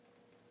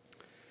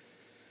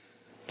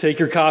Take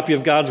your copy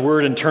of God's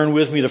Word and turn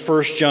with me to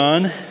 1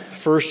 John.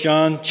 1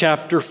 John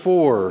chapter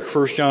 4.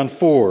 1 John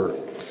 4.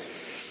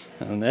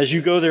 And as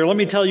you go there, let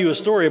me tell you a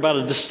story about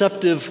a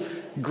deceptive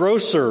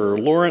grocer.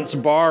 Lawrence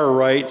Barr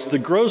writes, the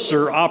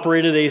grocer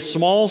operated a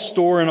small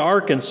store in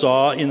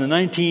Arkansas in the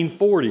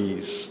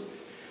 1940s.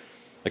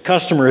 A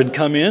customer had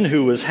come in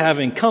who was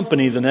having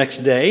company the next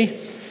day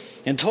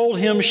and told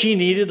him she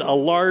needed a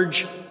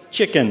large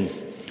chicken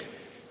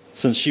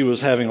since she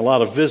was having a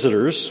lot of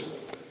visitors.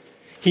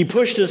 He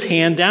pushed his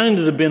hand down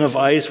into the bin of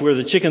ice where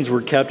the chickens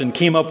were kept and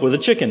came up with a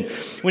chicken.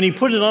 When he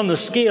put it on the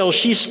scale,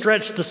 she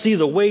stretched to see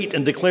the weight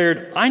and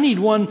declared, "I need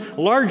one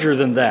larger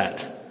than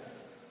that."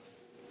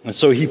 And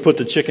so he put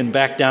the chicken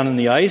back down in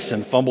the ice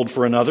and fumbled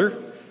for another.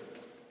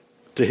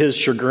 To his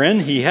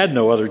chagrin, he had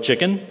no other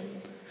chicken.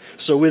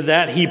 So with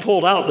that, he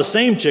pulled out the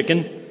same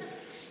chicken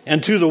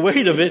and to the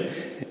weight of it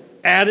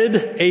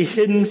added a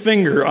hidden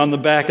finger on the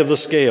back of the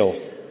scale.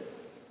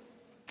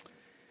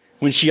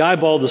 When she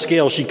eyeballed the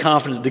scale, she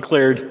confidently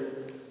declared,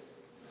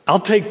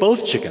 "I'll take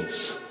both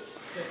chickens."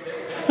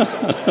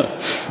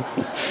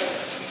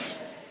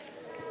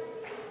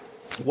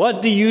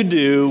 What do you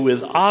do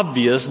with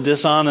obvious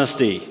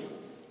dishonesty?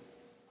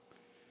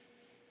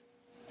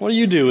 What do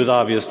you do with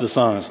obvious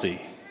dishonesty?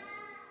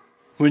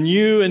 When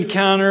you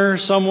encounter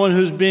someone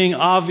who's being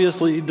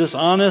obviously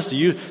dishonest,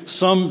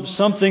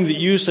 something that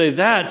you say,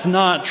 "That's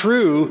not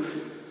true,"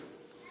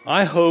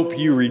 I hope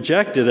you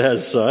reject it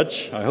as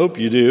such. I hope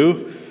you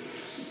do.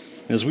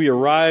 As we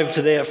arrive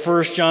today at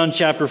 1 John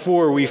chapter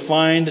 4, we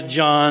find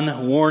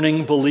John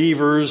warning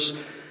believers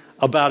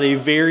about a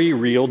very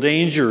real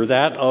danger,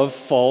 that of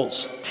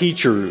false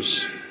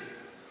teachers.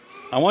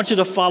 I want you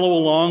to follow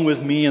along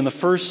with me in the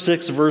first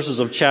 6 verses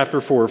of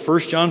chapter 4.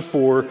 1 John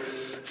 4,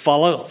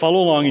 follow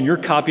along in your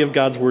copy of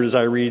God's Word as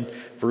I read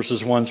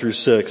verses 1 through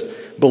 6.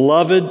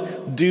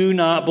 "Beloved, do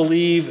not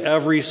believe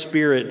every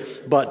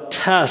spirit, but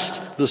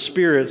test the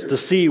spirits to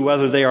see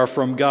whether they are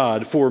from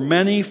God. For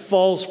many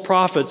false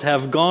prophets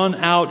have gone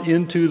out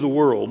into the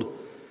world.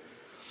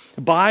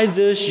 By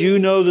this you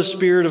know the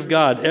Spirit of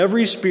God.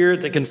 Every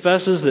spirit that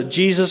confesses that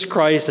Jesus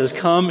Christ has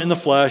come in the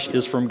flesh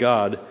is from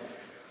God.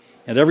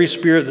 And every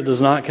spirit that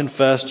does not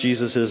confess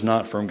Jesus is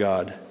not from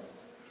God.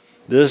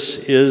 This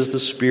is the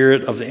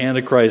spirit of the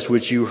Antichrist,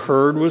 which you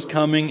heard was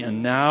coming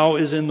and now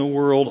is in the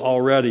world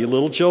already.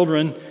 Little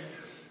children,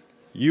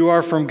 you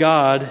are from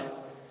God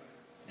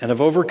and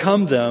have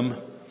overcome them,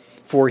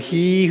 for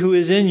he who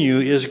is in you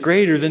is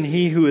greater than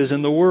he who is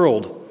in the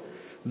world.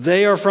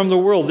 They are from the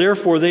world,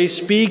 therefore they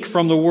speak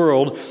from the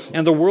world,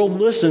 and the world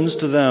listens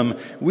to them.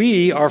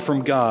 We are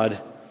from God.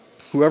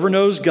 Whoever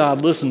knows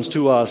God listens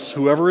to us.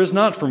 Whoever is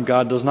not from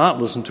God does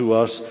not listen to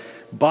us.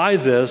 By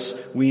this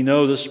we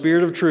know the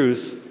spirit of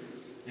truth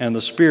and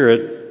the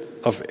spirit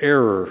of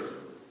error."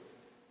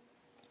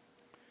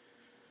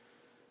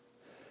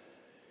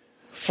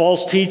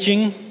 False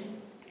teaching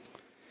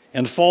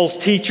and false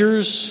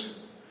teachers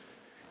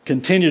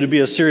continue to be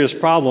a serious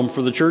problem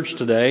for the church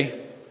today.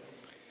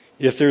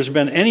 If there's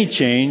been any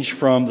change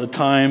from the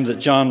time that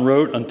John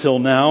wrote until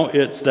now,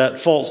 it's that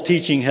false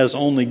teaching has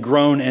only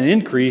grown and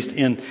increased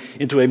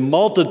into a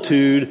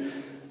multitude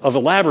of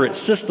elaborate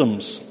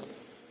systems.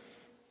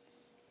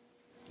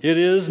 It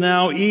is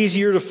now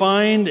easier to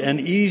find and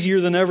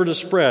easier than ever to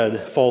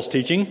spread false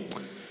teaching.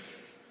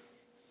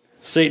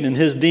 Satan and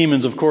his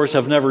demons, of course,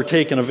 have never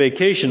taken a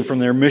vacation from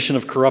their mission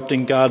of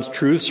corrupting God's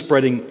truth,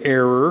 spreading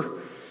error,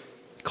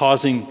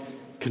 causing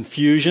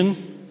confusion.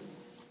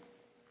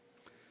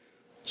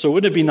 So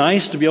wouldn't it be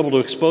nice to be able to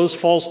expose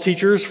false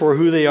teachers for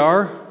who they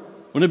are?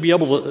 Wouldn't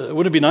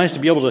it be nice to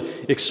be able to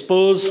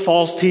expose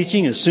false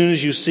teaching as soon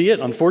as you see it?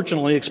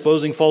 Unfortunately,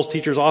 exposing false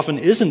teachers often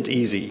isn't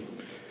easy.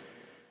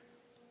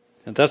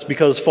 And that's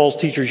because false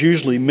teachers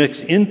usually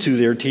mix into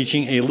their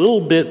teaching a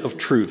little bit of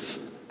truth.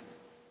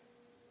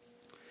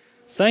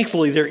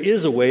 Thankfully, there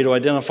is a way to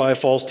identify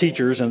false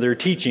teachers and their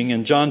teaching,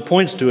 and John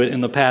points to it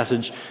in the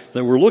passage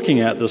that we're looking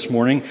at this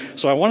morning.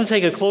 So I want to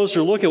take a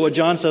closer look at what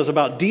John says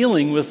about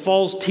dealing with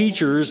false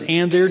teachers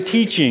and their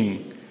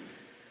teaching.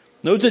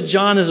 Note that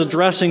John is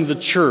addressing the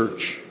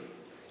church.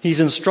 He's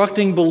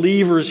instructing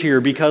believers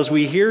here because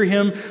we hear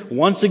him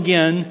once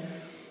again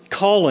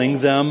calling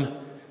them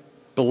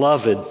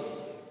beloved.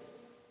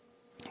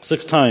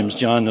 6 times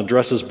John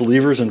addresses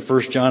believers in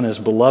 1 John as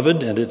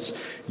beloved, and it's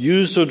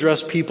used to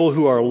address people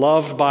who are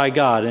loved by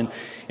God.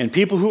 And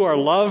people who are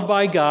loved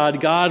by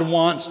God, God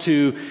wants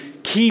to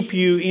keep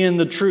you in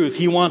the truth.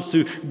 He wants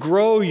to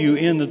grow you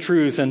in the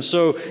truth. And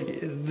so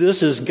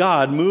this is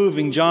God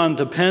moving John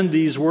to pen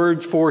these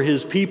words for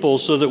his people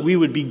so that we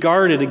would be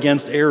guarded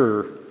against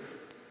error.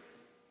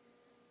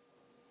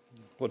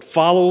 What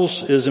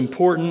follows is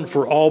important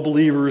for all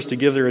believers to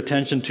give their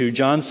attention to.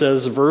 John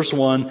says, verse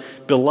 1,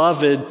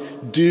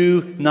 "Beloved,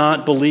 do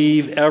not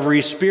believe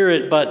every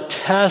spirit, but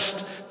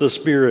test the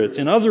spirits."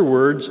 In other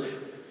words,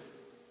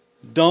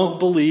 don't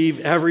believe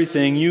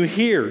everything you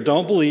hear.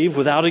 Don't believe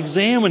without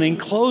examining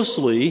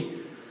closely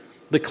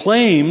the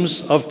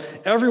claims of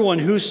everyone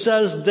who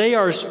says they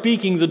are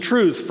speaking the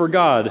truth for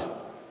God.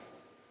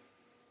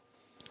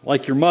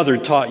 Like your mother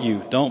taught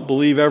you, don't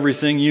believe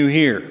everything you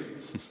hear.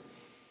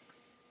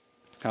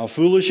 How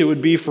foolish it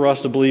would be for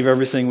us to believe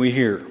everything we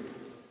hear.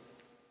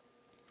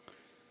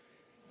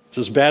 It's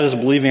as bad as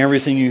believing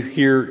everything you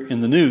hear in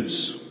the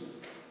news.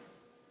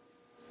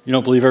 You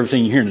don't believe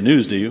everything you hear in the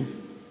news, do you?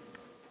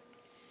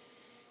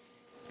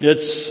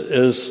 It's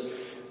as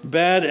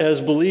bad as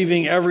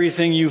believing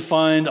everything you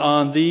find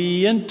on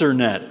the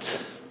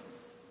internet.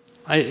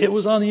 It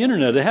was on the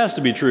internet. It has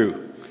to be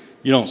true.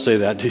 You don't say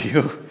that, do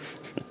you?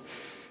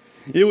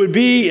 It would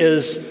be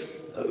as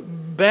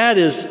bad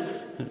as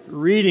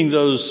reading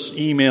those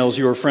emails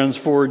your friends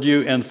forward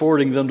you and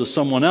forwarding them to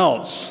someone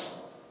else.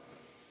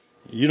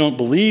 You don't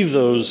believe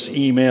those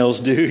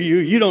emails, do you?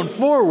 You don't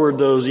forward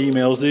those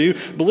emails, do you?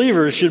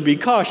 Believers should be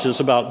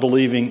cautious about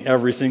believing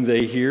everything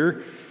they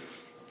hear.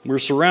 We're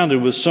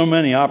surrounded with so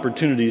many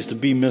opportunities to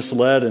be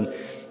misled, and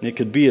it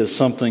could be as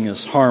something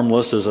as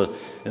harmless as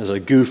a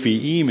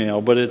goofy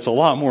email, but it's a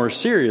lot more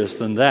serious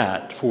than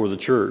that for the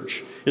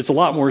church. It's a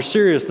lot more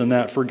serious than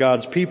that for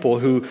God's people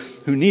who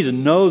need to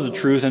know the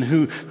truth and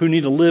who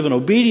need to live in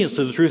obedience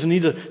to the truth and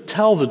need to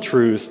tell the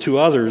truth to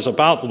others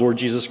about the Lord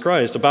Jesus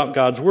Christ, about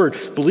God's Word.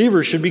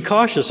 Believers should be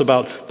cautious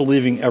about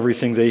believing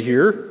everything they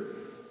hear.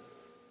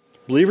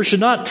 Believers should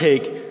not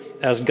take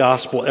as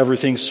gospel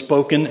everything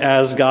spoken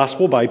as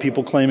gospel by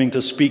people claiming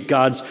to speak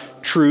God's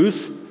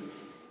truth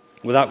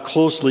without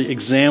closely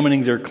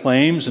examining their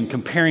claims and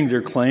comparing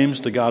their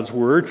claims to God's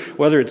Word,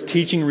 whether it's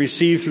teaching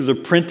received through the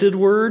printed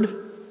Word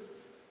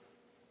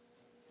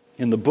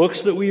in the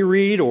books that we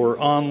read or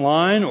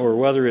online, or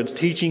whether it's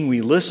teaching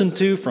we listen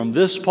to from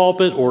this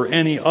pulpit or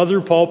any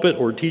other pulpit,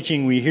 or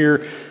teaching we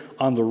hear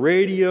on the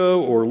radio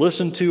or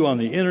listen to on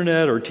the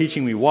internet, or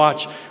teaching we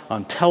watch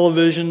on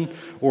television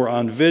or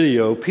on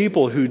video.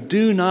 People who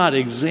do not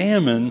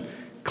examine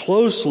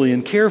closely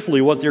and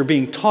carefully what they're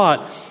being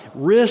taught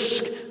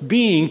risk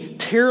being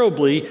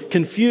terribly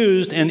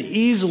confused and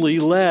easily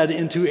led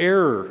into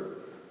error.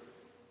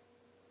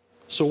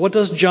 So what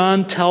does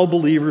John tell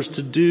believers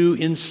to do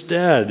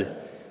instead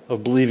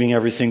of believing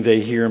everything they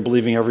hear and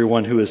believing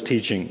everyone who is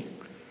teaching?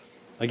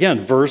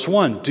 Again, verse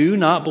 1, do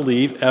not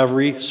believe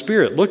every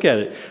spirit. Look at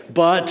it.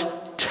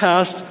 But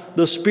test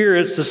the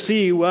spirits to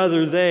see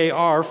whether they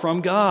are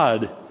from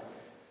God.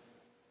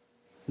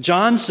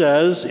 John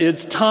says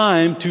it's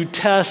time to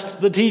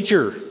test the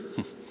teacher.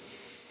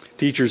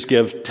 Teachers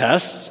give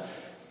tests,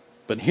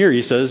 but here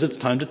he says it's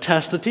time to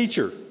test the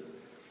teacher.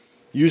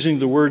 Using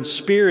the word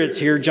spirits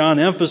here, John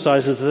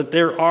emphasizes that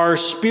there are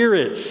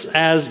spirits,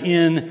 as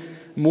in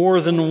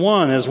more than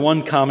one. As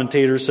one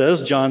commentator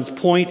says, John's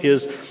point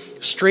is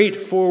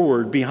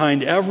straightforward.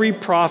 Behind every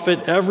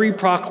prophet, every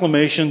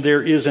proclamation,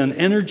 there is an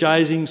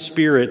energizing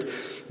spirit.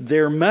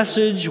 Their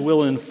message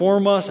will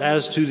inform us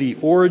as to the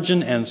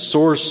origin and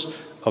source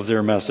of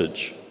their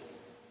message.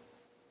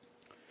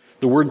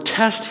 The word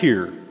test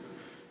here,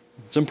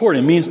 it's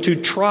important. It means to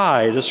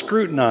try, to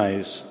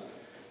scrutinize,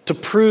 to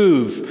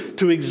prove,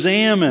 to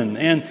examine.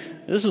 And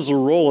this is the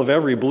role of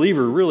every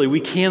believer, really.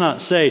 We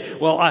cannot say,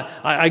 well,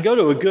 I go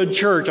to a good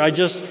church. I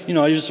just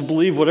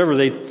believe whatever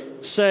they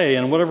say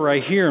and whatever I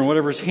hear and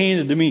whatever's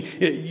handed to me.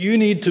 You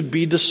need to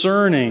be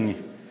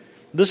discerning.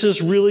 This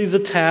is really the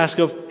task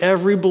of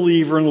every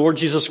believer in the Lord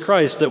Jesus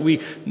Christ, that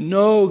we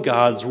know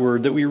God's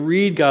Word, that we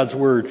read God's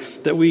Word,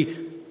 that we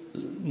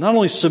not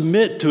only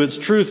submit to its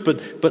truth,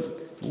 but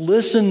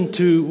listen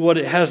to what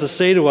it has to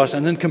say to us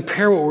and then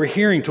compare what we're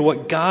hearing to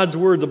what God's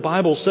Word, the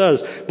Bible,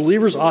 says.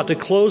 Believers ought to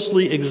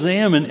closely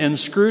examine and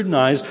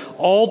scrutinize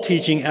all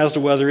teaching as to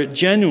whether it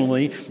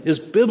genuinely is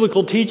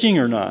biblical teaching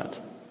or not.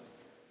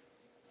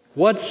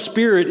 What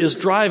spirit is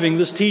driving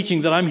this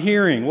teaching that I'm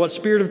hearing? What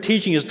spirit of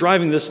teaching is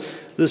driving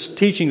this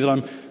teaching that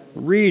I'm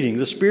reading?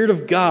 The Spirit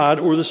of God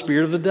or the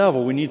spirit of the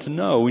devil? We need to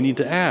know. We need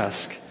to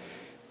ask.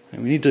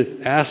 And we need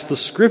to ask the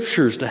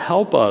Scriptures to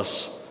help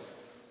us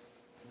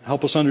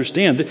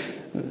understand.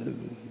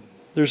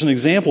 There's an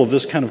example of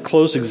this kind of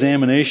close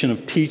examination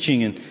of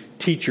teaching and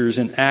teachers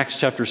in Acts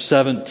chapter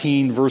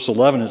 17, verse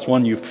 11. It's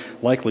one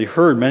you've likely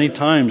heard many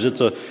times.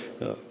 It's a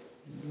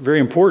very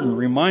important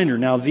reminder.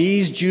 Now,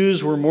 these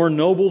Jews were more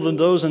noble than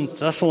those in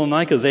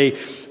Thessalonica. They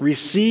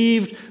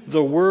received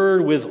the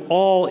word with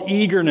all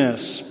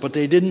eagerness, but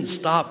they didn't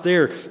stop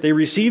there. They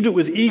received it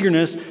with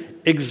eagerness,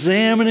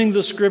 examining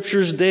the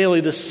Scriptures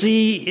daily to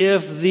see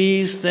if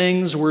these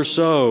things were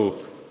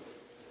so.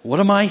 What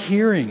am I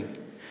hearing?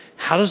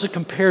 How does it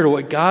compare to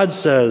what God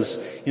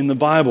says in the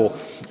Bible?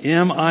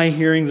 Am I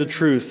hearing the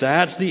truth?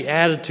 That's the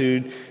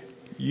attitude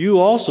you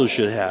also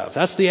should have.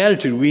 That's the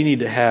attitude we need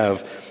to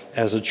have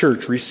as a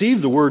church.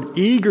 Receive the word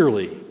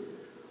eagerly,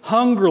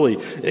 hungrily.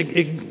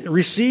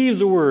 Receive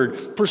the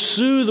word.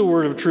 Pursue the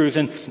word of truth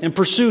and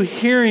pursue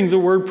hearing the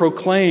word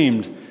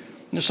proclaimed.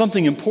 There's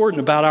something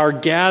important about our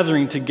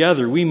gathering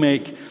together. We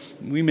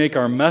make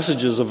our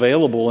messages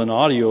available in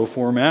audio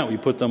format. We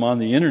put them on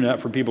the internet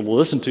for people to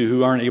listen to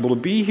who aren't able to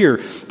be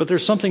here. But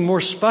there's something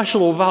more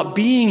special about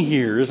being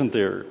here, isn't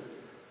there?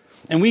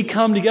 And we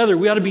come together.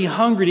 We ought to be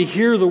hungry to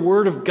hear the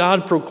word of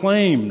God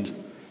proclaimed.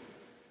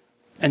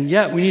 And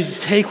yet we need to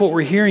take what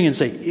we're hearing and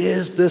say,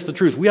 is this the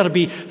truth? We ought to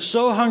be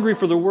so hungry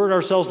for the Word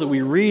ourselves that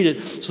we read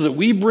it so that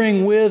we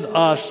bring with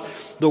us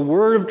the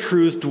Word of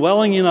truth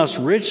dwelling in us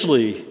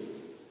richly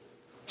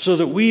so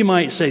that we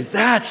might say,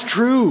 that's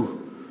true.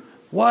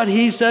 What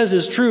he says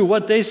is true.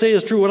 What they say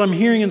is true. What I'm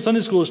hearing in Sunday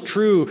school is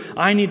true.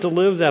 I need to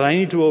live that. I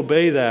need to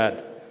obey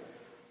that.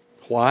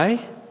 Why?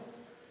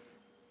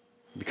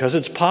 Because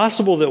it's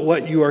possible that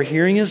what you are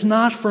hearing is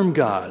not from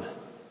God.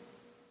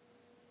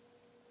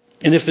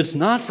 And if it's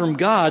not from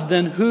God,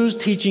 then whose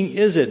teaching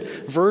is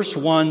it? Verse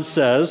 1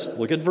 says,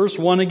 look at verse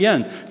 1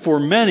 again. For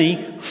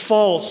many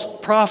false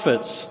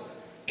prophets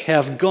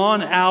have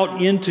gone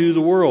out into the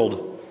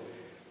world.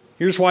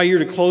 Here's why you're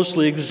to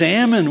closely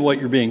examine what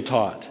you're being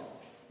taught.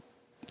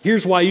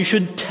 Here's why you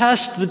should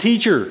test the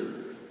teacher.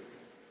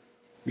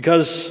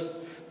 Because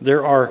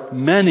there are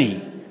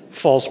many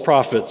false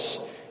prophets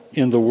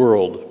in the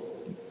world.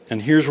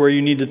 And here's where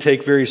you need to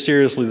take very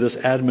seriously this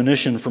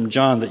admonition from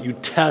John that you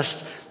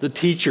test the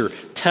teacher,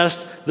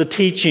 test the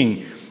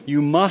teaching.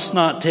 You must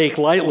not take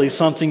lightly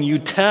something you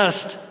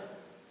test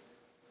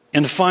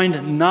and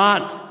find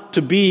not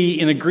to be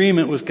in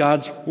agreement with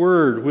God's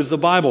Word, with the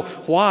Bible.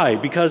 Why?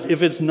 Because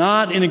if it's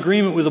not in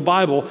agreement with the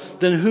Bible,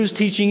 then whose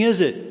teaching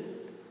is it?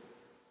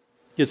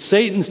 It's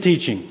Satan's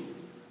teaching.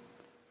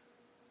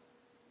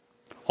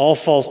 All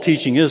false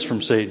teaching is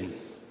from Satan.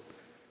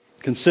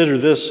 Consider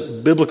this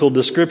biblical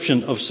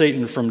description of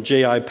Satan from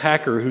J.I.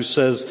 Packer, who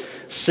says,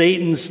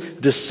 Satan's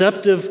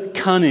deceptive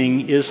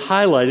cunning is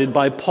highlighted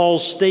by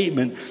Paul's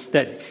statement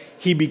that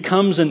he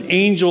becomes an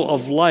angel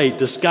of light,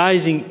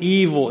 disguising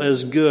evil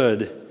as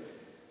good.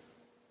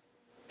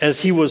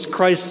 As he was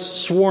Christ's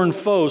sworn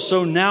foe,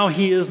 so now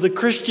he is the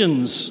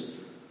Christian's.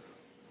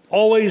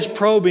 Always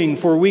probing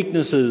for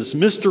weaknesses,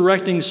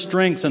 misdirecting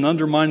strengths, and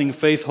undermining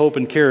faith, hope,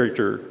 and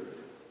character.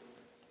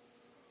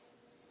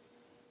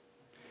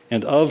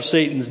 And of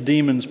Satan's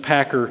demons,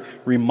 Packer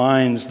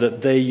reminds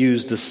that they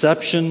use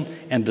deception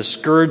and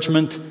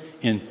discouragement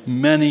in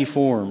many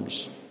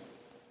forms.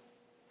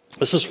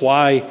 This is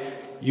why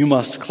you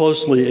must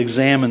closely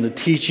examine the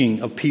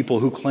teaching of people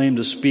who claim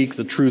to speak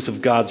the truth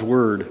of God's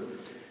Word.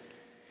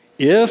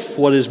 If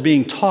what is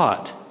being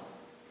taught,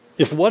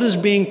 if what is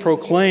being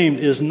proclaimed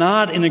is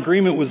not in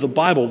agreement with the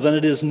Bible, then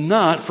it is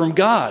not from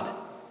God,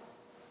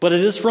 but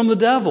it is from the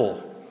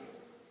devil.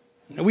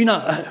 We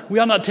ought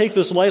not take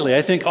this lightly.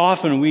 I think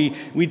often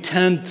we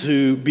tend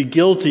to be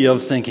guilty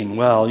of thinking,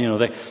 well,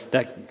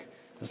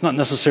 that's not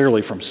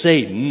necessarily from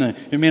Satan.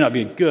 It may not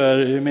be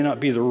good. It may not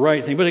be the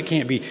right thing, but it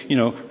can't be,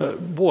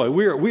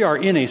 we are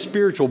in a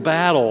spiritual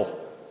battle.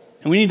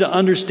 And we need to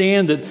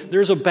understand that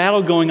there's a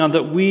battle going on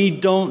that we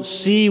don't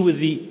see with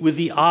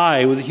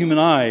the human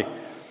eye.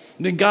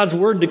 That God's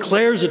Word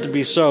declares it to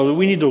be so. That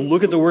we need to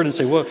look at the Word and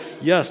say, well,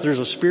 yes, there's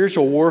a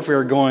spiritual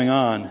warfare going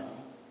on.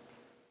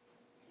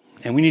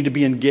 And we need to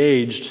be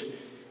engaged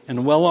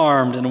and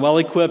well-armed and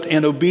well-equipped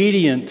and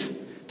obedient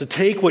to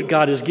take what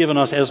God has given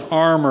us as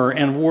armor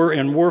and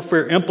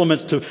warfare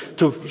implements to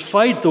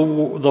fight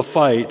the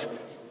fight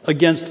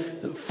against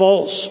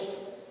false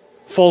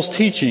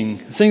teaching,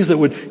 things that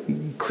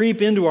would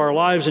creep into our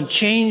lives and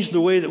change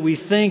the way that we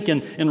think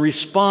and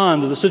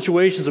respond to the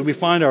situations that we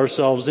find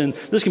ourselves in.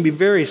 This can be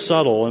very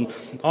subtle, and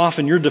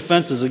often your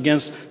defenses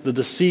against the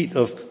deceit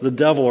of the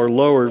devil are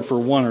lowered for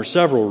one or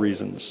several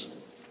reasons.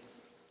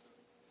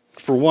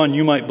 For one,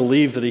 you might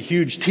believe that a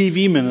huge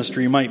TV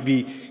ministry might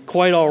be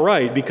quite all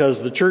right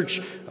because the church,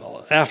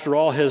 after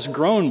all, has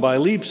grown by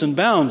leaps and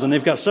bounds, and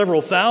they've got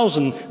several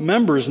thousand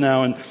members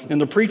now,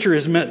 and the preacher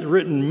has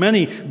written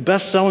many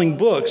best-selling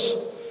books.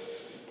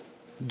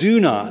 Do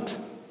not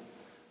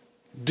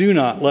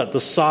let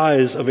the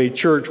size of a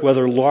church,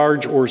 whether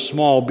large or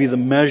small, be the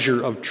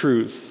measure of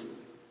truth.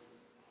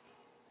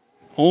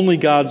 Only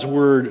God's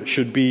Word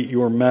should be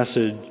your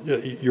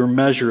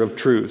measure of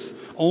truth.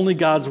 Only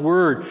God's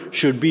Word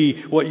should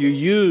be what you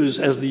use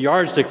as the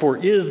yardstick for,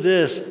 is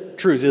this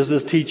truth? Is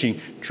this teaching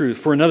truth?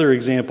 For another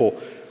example,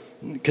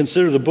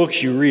 consider the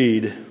books you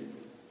read.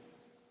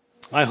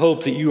 I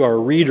hope that you are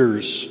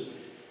readers.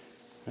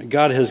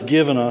 God has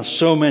given us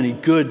so many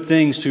good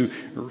things to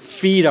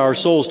feed our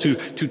souls, to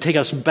take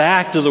us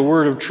back to the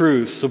Word of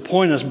truth, to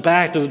point us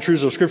back to the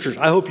truths of Scriptures.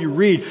 I hope you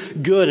read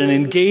good and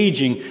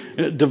engaging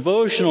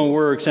devotional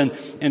works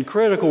and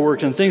critical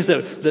works and things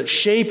that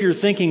shape your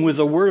thinking with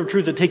the Word of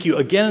truth, that take you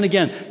again and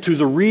again to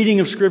the reading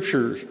of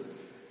Scriptures.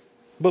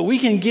 But we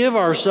can give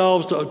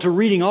ourselves to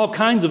reading all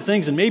kinds of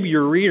things, and maybe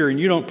you're a reader and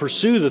you don't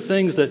pursue the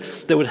things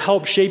that would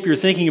help shape your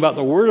thinking about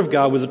the Word of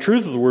God with the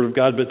truth of the Word of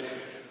God,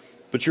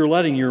 but you're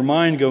letting your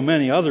mind go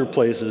many other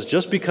places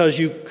just because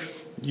you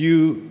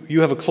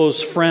have a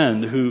close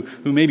friend who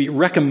maybe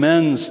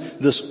recommends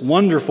this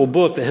wonderful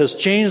book that has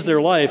changed their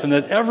life and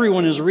that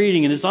everyone is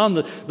reading and it's on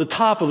the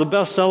top of the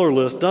bestseller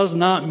list does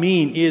not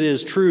mean it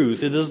is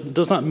truth. It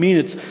does not mean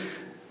it's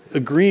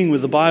agreeing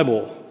with the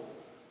Bible.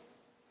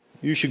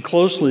 You should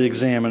closely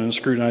examine and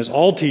scrutinize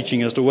all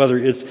teaching as to whether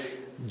it's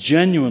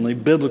genuinely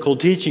biblical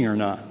teaching or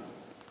not.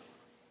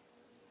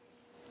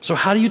 So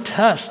how do you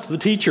test the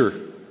teacher?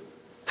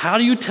 How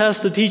do you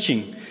test the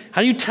teaching?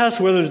 How do you test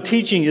whether the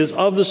teaching is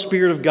of the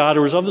Spirit of God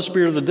or is of the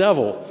spirit of the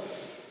devil?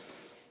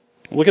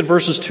 Look at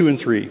verses 2 and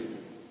 3.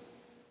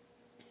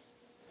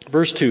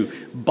 Verse 2,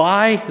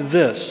 by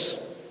this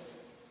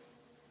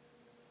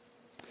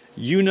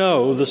you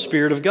know the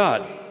Spirit of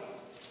God.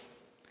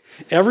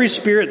 Every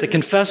spirit that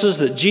confesses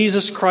that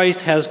Jesus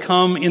Christ has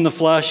come in the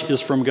flesh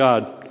is from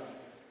God.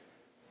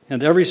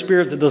 And every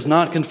spirit that does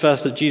not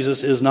confess that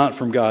Jesus is not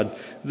from God.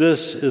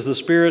 This is the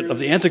spirit of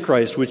the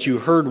Antichrist, which you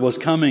heard was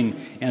coming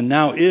and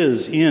now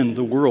is in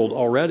the world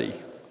already.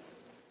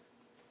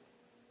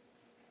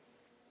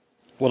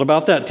 What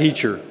about that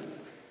teacher?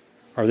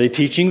 Are they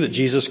teaching that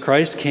Jesus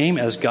Christ came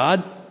as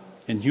God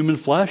in human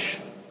flesh?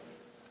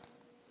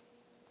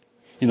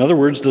 In other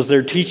words, does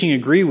their teaching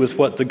agree with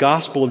what the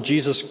gospel of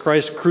Jesus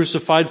Christ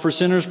crucified for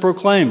sinners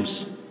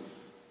proclaims?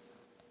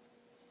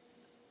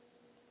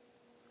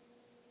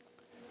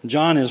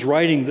 John is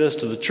writing this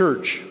to the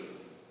church.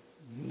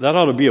 That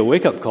ought to be a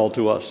wake-up call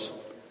to us.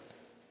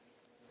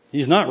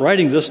 He's not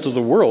writing this to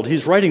the world.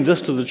 He's writing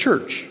this to the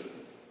church.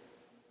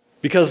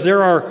 Because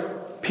there are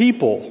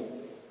people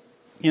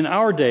in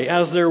our day,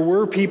 as there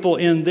were people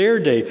in their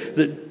day,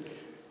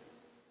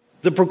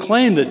 that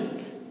proclaim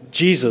that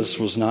Jesus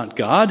was not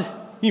God.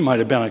 He might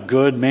have been a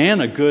good man,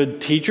 a good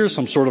teacher,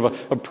 some sort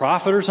of a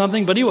prophet or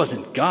something, but he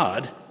wasn't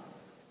God.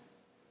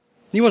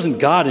 He wasn't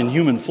God in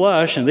human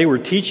flesh, and they were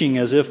teaching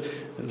as if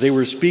they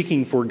were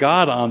speaking for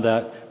God on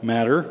that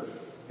matter.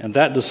 And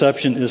that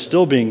deception is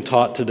still being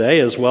taught today,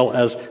 as well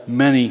as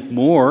many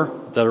more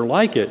that are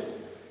like it.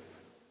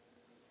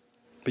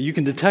 But you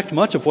can detect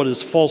much of what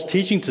is false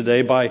teaching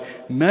today by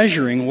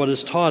measuring what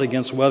is taught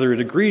against whether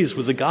it agrees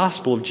with the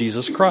gospel of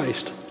Jesus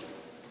Christ.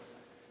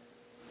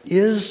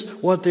 Is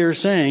what they're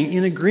saying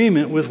in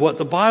agreement with what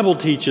the Bible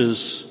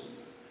teaches?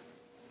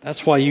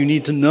 That's why you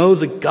need to know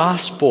the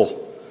gospel.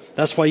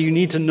 That's why you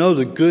need to know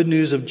the good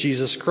news of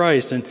Jesus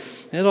Christ. And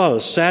it ought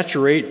to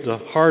saturate the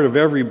heart of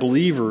every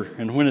believer.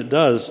 And when it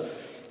does,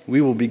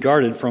 we will be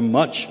guarded from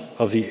much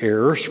of the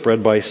error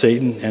spread by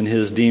Satan and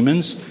his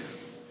demons.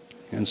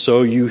 And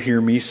so you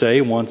hear me say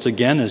once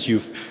again, as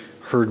you've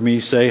heard me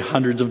say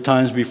hundreds of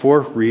times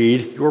before,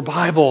 read your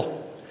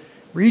Bible.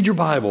 Read your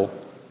Bible.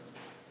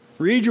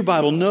 Read your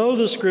Bible, know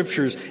the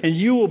Scriptures, and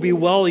you will be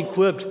well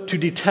equipped to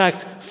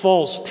detect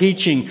false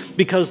teaching,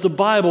 because the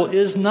Bible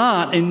is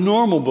not a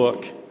normal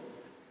book.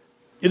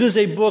 It is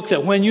a book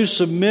that when you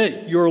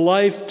submit your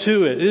life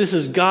to it, this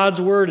is God's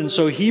Word, and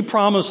so He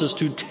promises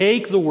to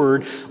take the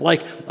Word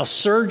like a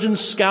surgeon's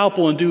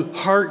scalpel and do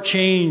heart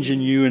change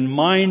in you and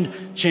mind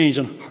change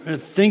and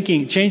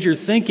thinking, change your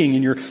thinking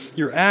and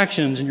your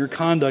actions and your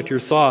conduct, your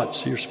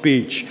thoughts, your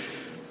speech.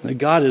 That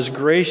God is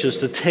gracious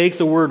to take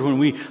the Word when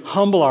we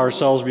humble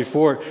ourselves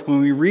before it. When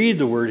we read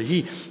the Word,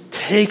 He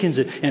takens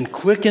it and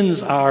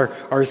quickens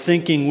our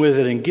thinking with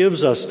it and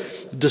gives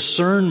us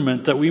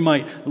discernment that we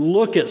might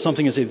look at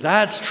something and say,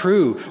 that's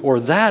true or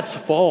that's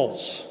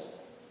false,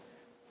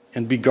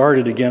 and be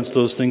guarded against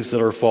those things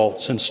that are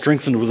false and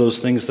strengthened with those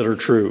things that are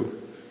true.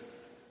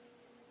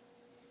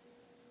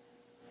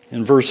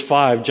 In verse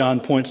 5,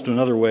 John points to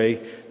another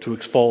way to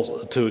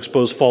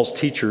expose false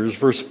teachers.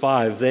 Verse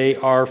 5, they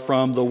are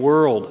from the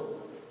world.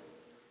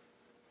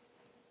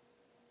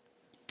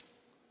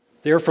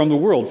 They are from the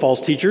world,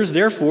 false teachers.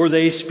 Therefore,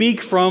 they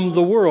speak from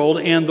the world,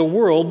 and the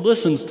world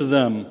listens to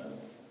them.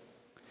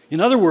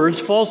 In other words,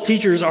 false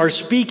teachers are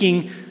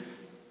speaking,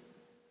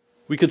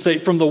 we could say,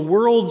 from the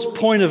world's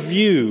point of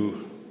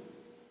view,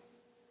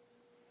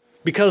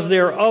 because they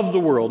are of the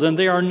world, and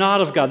they are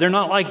not of God. They're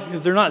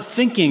not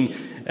thinking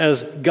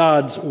as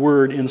God's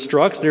Word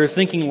instructs. They're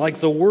thinking like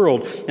the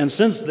world. And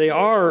since they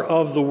are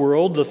of the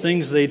world, the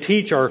things they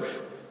teach are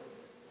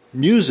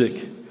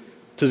music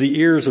to the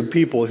ears of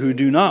people who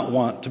do not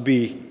want to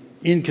be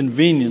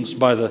inconvenienced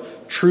by the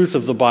truth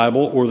of the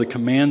Bible or the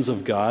commands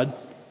of God.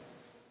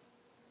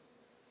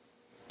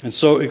 And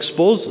so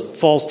expose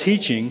false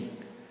teaching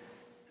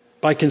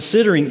by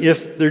considering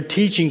if they're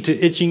teaching to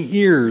itching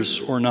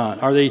ears or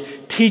not. Are they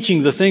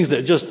teaching the things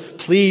that just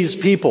please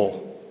people?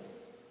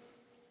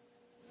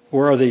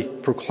 Or are they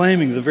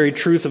proclaiming the very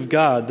truth of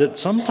God that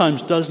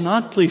sometimes does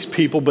not please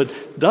people, but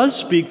does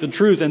speak the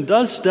truth and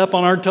does step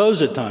on our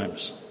toes at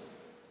times?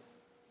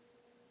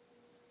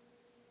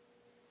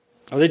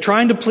 Are they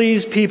trying to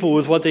please people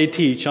with what they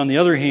teach? On the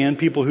other hand,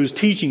 people whose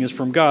teaching is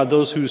from God,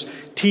 those whose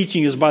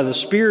teaching is by the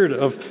Spirit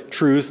of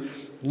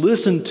truth,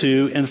 listen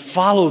to and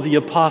follow the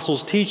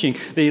apostles' teaching.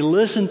 They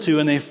listen to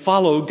and they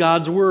follow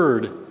God's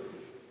Word.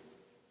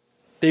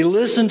 They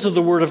listen to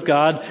the Word of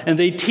God, and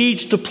they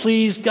teach to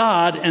please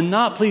God and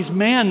not please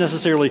man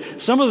necessarily.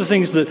 Some of the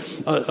things that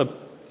a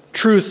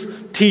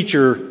truth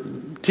teacher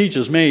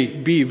teaches may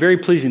be very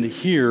pleasing to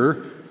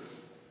hear,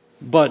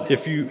 but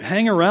if you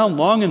hang around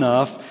long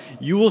enough,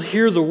 you will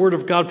hear the Word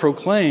of God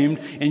proclaimed,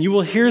 and you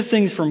will hear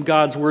things from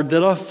God's Word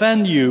that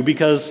offend you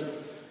because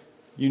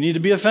you need to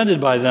be offended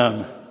by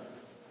them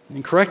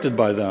and corrected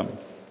by them.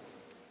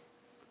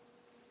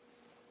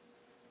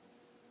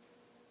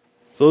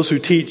 Those who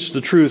teach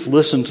the truth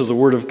listen to the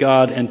Word of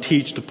God and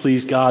teach to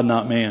please God,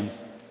 not man.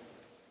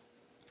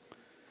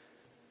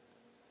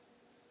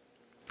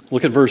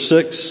 Look at verse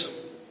 6.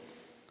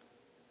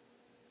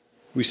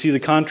 We see the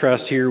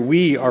contrast here.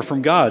 We are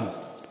from God.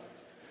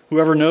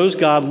 Whoever knows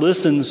God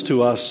listens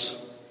to us.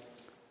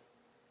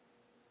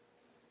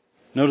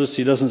 Notice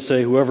he doesn't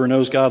say whoever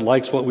knows God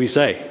likes what we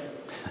say.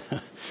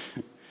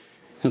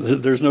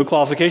 There's no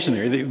qualification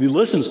there. He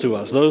listens to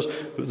us.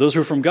 Those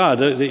who are from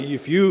God.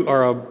 If you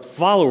are a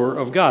follower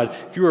of God,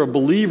 if you are a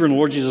believer in the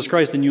Lord Jesus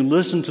Christ, then you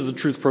listen to the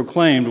truth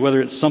proclaimed,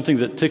 whether it's something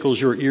that tickles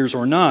your ears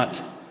or not,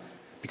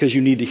 because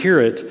you need to hear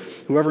it.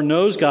 Whoever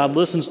knows God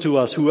listens to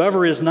us.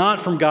 Whoever is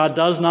not from God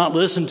does not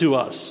listen to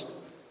us.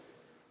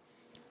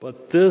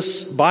 But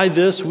by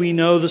this we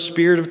know the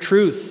spirit of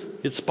truth.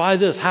 It's by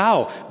this.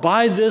 How?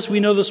 By this we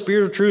know the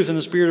spirit of truth and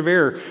the spirit of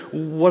error.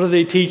 What are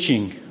they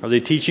teaching? Are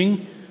they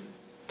teaching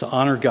to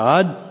honor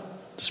God,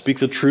 to speak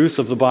the truth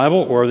of the Bible,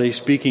 or are they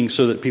speaking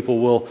so that people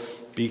will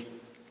be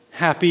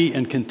happy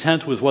and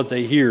content with what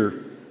they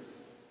hear?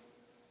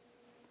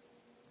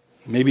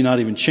 Maybe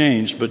not even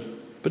changed, but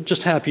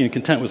just happy and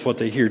content with what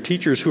they hear.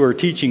 Teachers who are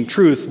teaching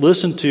truth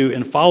listen to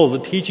and follow the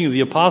teaching of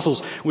the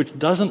apostles, which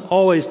doesn't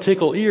always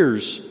tickle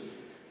ears.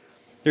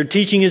 Their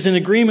teaching is in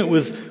agreement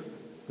with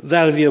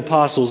that of the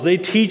apostles. They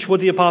teach what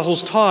the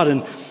apostles taught.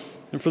 And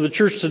for the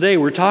church today,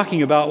 we're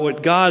talking about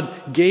what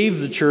God gave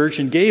the church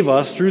and gave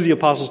us through the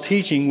apostles'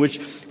 teaching, which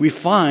we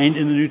find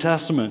in the New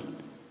Testament.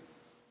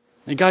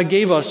 And God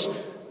gave us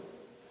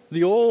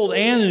the Old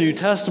and the New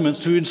Testaments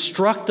to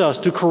instruct us,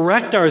 to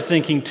correct our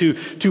thinking,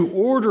 to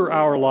order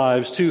our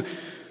lives, to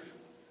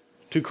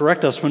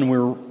correct us when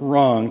we're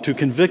wrong, to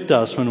convict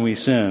us when we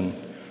sin.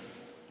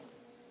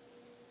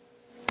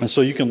 And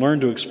so you can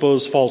learn to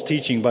expose false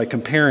teaching by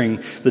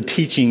comparing the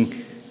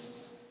teaching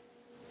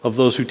of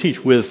those who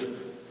teach with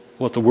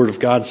what the Word of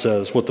God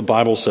says, what the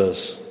Bible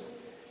says.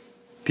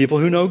 People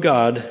who know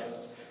God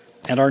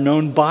and are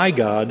known by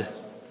God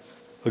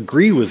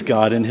agree with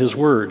God in His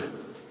Word.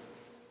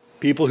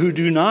 People who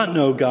do not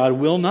know God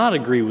will not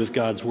agree with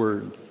God's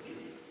Word.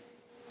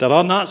 That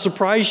ought not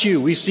surprise you.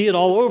 We see it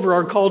all over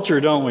our culture,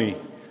 don't we?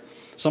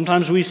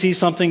 Sometimes we see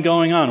something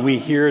going on. We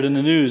hear it in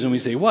the news and we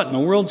say, what in the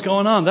world's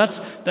going on? That's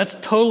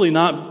totally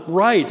not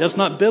right. That's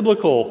not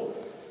biblical.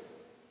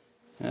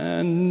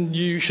 And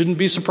you shouldn't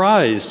be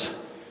surprised.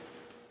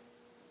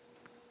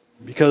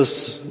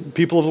 Because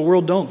people of the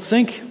world don't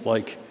think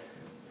like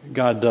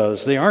God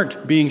does. They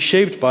aren't being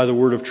shaped by the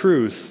word of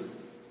truth.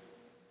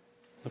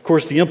 Of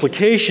course, the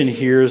implication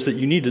here is that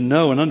you need to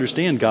know and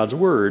understand God's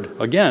Word.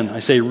 Again, I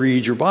say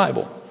read your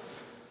Bible.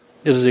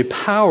 It is a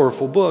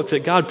powerful book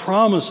that God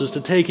promises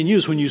to take and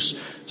use when you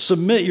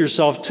submit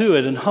yourself to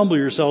it and humble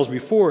yourselves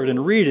before it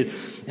and read it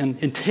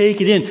and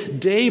take it in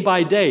day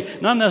by day.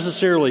 Not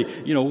necessarily,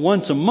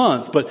 once a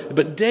month,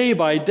 but day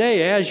by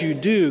day as you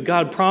do,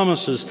 God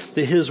promises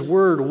that His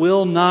Word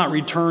will not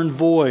return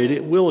void.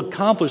 It will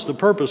accomplish the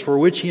purpose for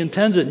which He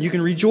intends it, and you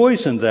can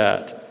rejoice in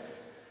that.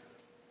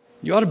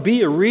 You ought to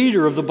be a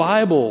reader of the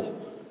Bible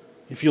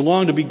if you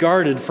long to be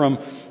guarded from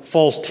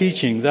false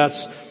teaching.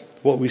 That's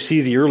what we see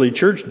the early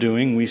church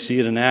doing. We see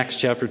it in Acts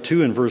chapter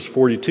 2 and verse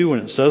 42 when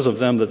it says of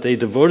them that they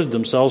devoted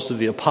themselves to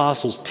the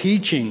apostles'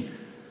 teaching.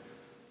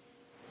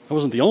 That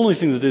wasn't the only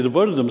thing that they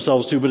devoted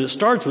themselves to, but it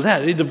starts with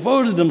that. They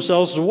devoted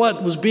themselves to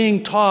what was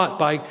being taught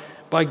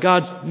by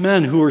God's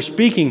men who were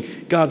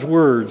speaking God's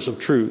words of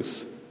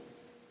truth.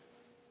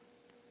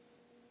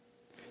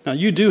 Now,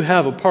 you do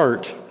have a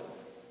part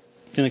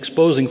in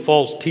exposing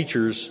false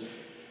teachers,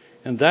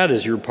 and that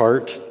is your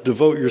part.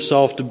 Devote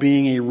yourself to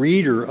being a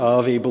reader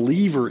of, a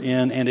believer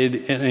in, and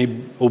a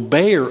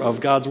obeyer of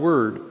God's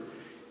Word.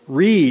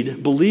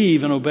 Read,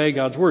 believe, and obey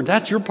God's Word.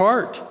 That's your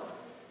part.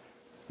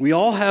 We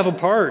all have a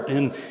part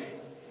in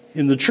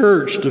the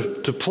church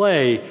to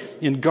play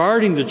in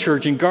guarding the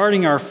church, in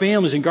guarding our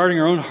families, in guarding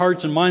our own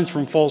hearts and minds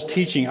from false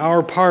teaching.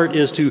 Our part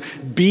is to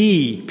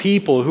be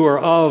people who are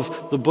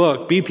of the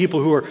book, be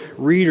people who are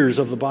readers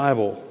of the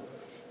Bible.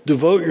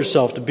 Devote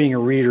yourself to being a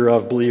reader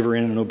of, believer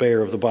in, and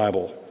obeyer of the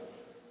Bible.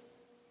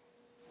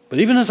 But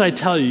even as I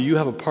tell you, you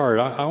have a part.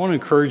 I want to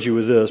encourage you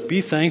with this. Be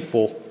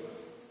thankful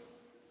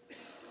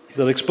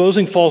that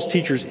exposing false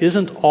teachers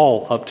isn't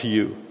all up to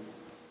you.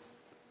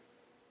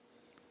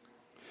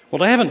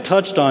 What I haven't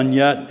touched on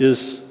yet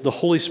is the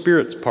Holy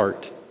Spirit's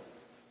part.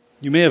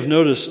 You may have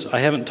noticed I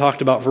haven't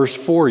talked about verse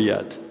 4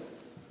 yet.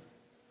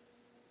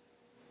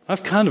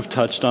 I've kind of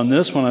touched on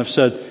this when I've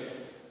said,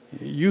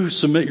 you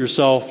submit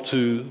yourself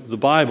to the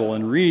Bible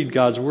and read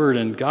God's Word,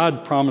 and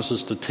God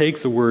promises to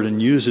take the Word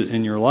and use it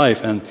in your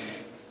life. And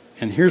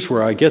here's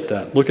where I get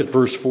that. Look at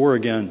verse 4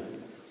 again.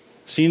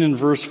 Seen in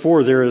verse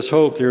 4, there is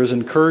hope, there is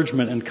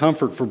encouragement and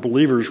comfort for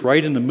believers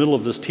right in the middle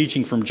of this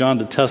teaching from John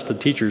to tested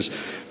teachers.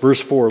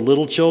 Verse 4,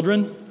 little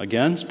children,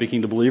 again,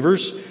 speaking to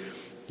believers,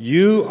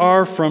 you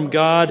are from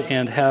God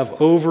and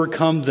have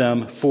overcome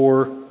them,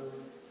 for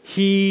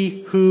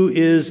He who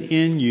is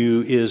in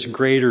you is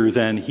greater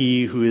than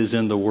he who is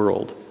in the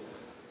world.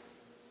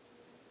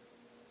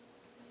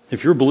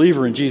 If you're a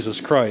believer in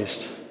Jesus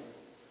Christ,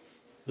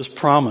 this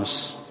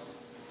promise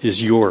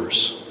is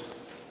yours.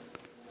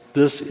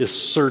 This is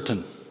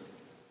certain.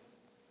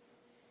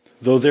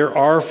 Though there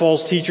are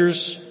false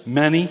teachers,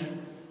 many,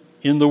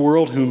 in the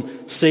world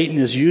whom Satan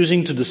is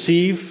using to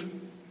deceive.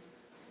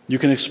 You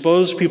can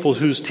expose people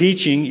whose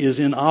teaching is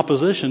in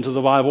opposition to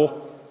the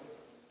Bible.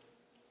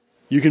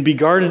 You can be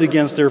guarded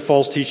against their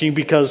false teaching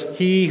because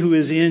he who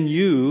is in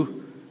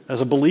you,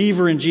 as a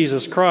believer in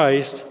Jesus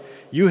Christ,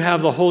 you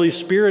have the Holy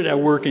Spirit at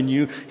work in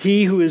you.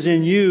 He who is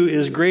in you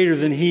is greater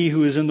than he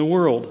who is in the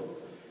world.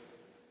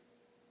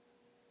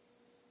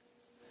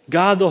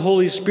 God, the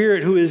Holy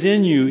Spirit who is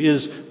in you,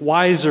 is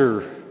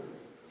wiser,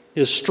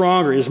 is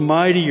stronger, is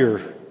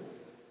mightier,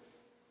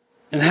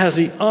 and has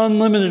the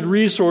unlimited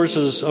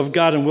resources of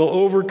God and will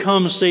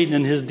overcome Satan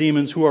and his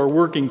demons who are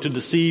working to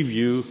deceive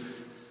you.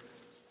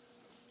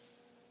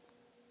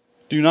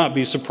 Do not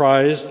be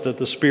surprised that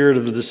the spirit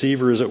of the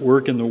deceiver is at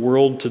work in the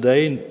world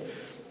today.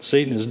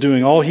 Satan is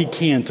doing all he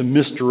can to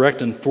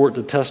misdirect and thwart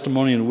the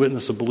testimony and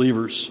witness of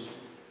believers.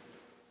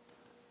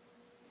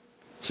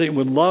 Satan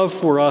would love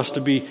for us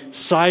to be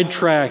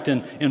sidetracked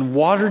and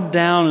watered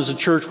down as a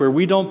church where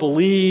we don't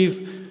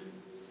believe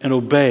and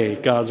obey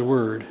God's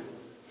word.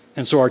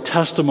 And so our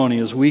testimony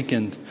is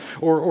weakened.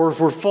 Or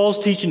for false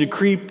teaching to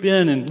creep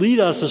in and lead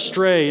us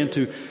astray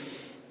into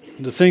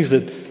things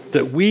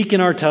that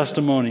weaken our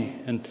testimony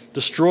and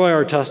destroy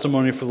our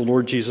testimony for the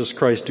Lord Jesus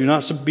Christ. Do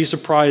not be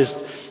surprised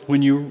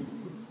when you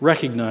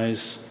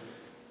recognize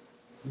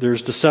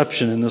there's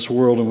deception in this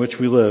world in which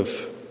we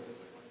live.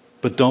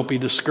 But don't be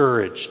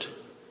discouraged.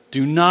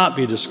 Do not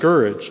be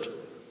discouraged,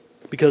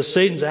 because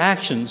Satan's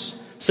actions,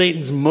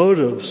 Satan's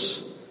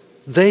motives,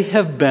 they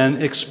have been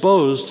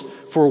exposed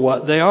for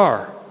what they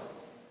are.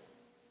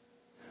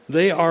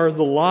 They are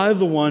the lie of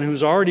the one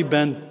who's already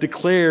been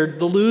declared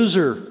the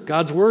loser.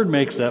 God's word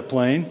makes that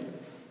plain.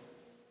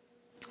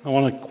 I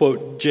want to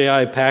quote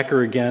J.I.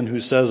 Packer again, who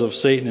says of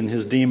Satan and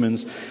his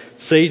demons,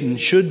 Satan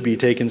should be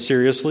taken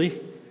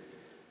seriously.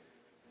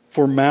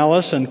 For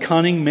malice and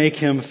cunning make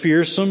him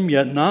fearsome,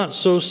 yet not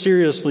so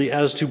seriously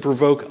as to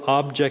provoke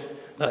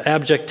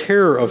abject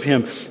terror of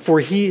him. For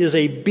he is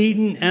a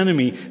beaten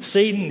enemy.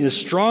 Satan is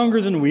stronger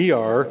than we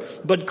are,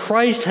 but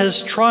Christ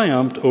has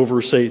triumphed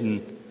over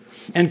Satan.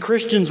 And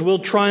Christians will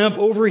triumph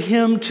over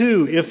him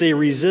too if they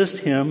resist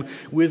him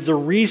with the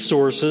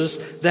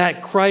resources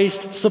that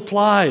Christ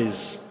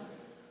supplies.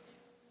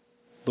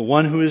 The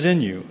one who is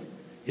in you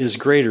is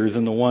greater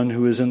than the one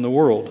who is in the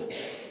world.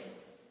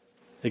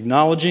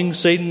 Acknowledging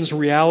Satan's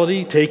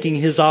reality, taking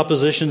his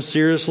opposition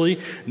seriously,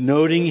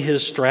 noting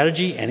his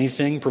strategy,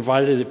 anything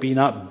provided it be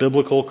not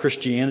biblical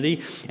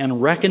Christianity,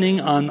 and reckoning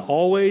on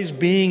always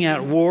being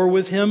at war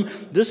with him.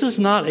 This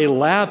is not a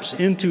lapse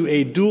into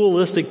a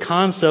dualistic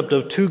concept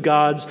of two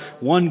gods,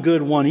 one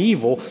good, one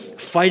evil,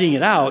 fighting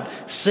it out.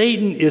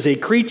 Satan is a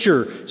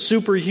creature,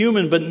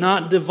 superhuman but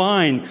not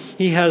divine.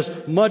 He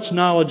has much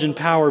knowledge and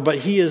power, but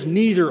he is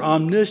neither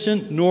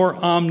omniscient nor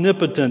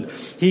omnipotent.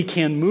 He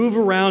can move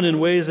around in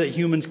ways that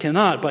humans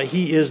cannot, but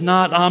he is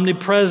not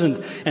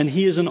omnipresent, and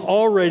he is an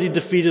already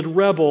defeated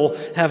rebel,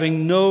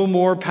 having no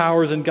more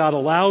power than God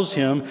allows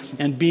him,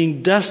 and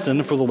being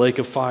destined for the lake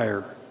of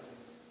fire.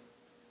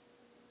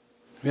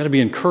 We've got to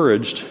be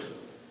encouraged,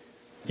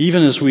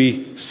 even as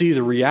we see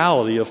the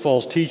reality of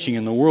false teaching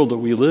in the world that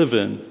we live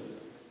in.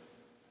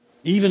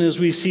 Even as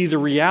we see the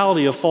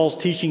reality of false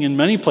teaching in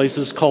many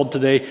places called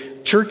today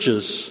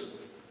churches.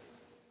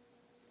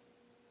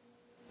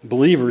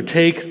 Believer,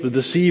 take the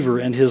deceiver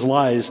and his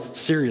lies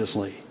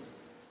seriously.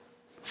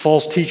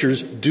 False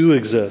teachers do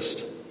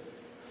exist.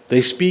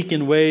 They speak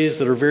in ways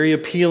that are very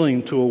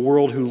appealing to a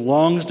world who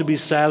longs to be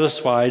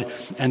satisfied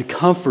and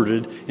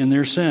comforted in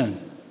their sin.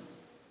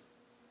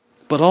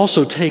 But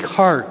also take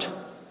heart.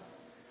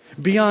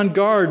 Be on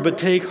guard, but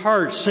take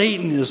heart.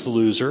 Satan is the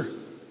loser.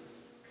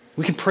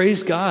 We can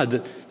praise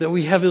God that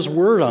we have his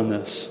word on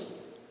this.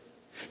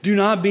 Do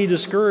not be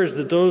discouraged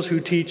that those who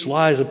teach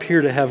lies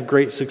appear to have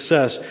great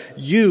success.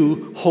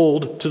 You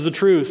hold to the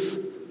truth.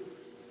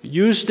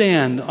 You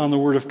stand on the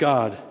Word of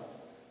God.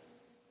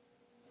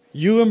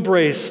 You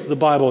embrace the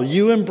Bible.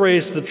 You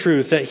embrace the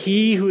truth that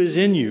he who is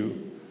in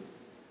you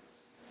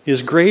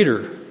is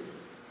greater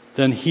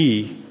than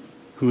he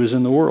who is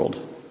in the world.